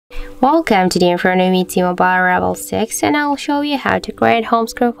Welcome to the in front of me T-MOBILE Revvl 6, and I'll show you how to create home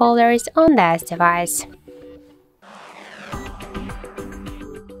screen folders on this device.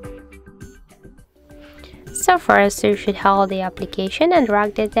 So first you should hold the application and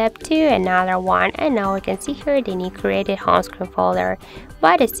drag the zip to another one, and now we can see here the new created home screen folder.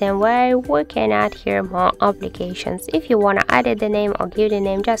 By the same way, we can add here more applications. If you want to edit the name or give the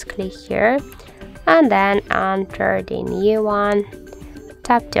name, just click here and then enter the new one.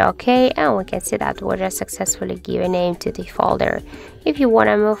 Tap to OK, and we can see that we just successfully give a name to the folder. If you want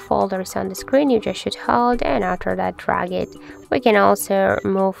to move folders on the screen, you just should hold and after that drag it. We can also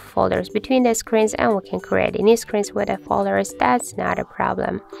move folders between the screens, and we can create new screens with the folders. That's not a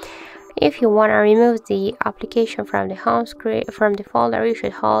problem. If you want to remove the application from the home screen, from the folder, you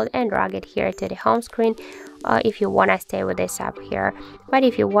should hold and drag it here to the home screen. If you want to stay with this app here, but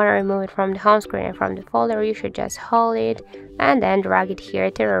if you want to remove it from the home screen and from the folder, you should just hold it and then drag it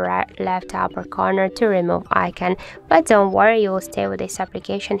here to the left upper corner to remove icon. But don't worry, you will stay with this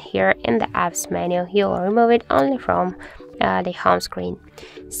application here in the apps menu. You will remove it only from the home screen.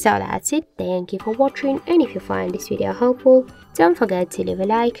 So that's it. Thank you for watching, and if you find this video helpful, don't forget to leave a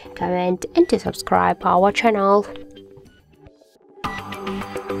like, comment and to subscribe our channel.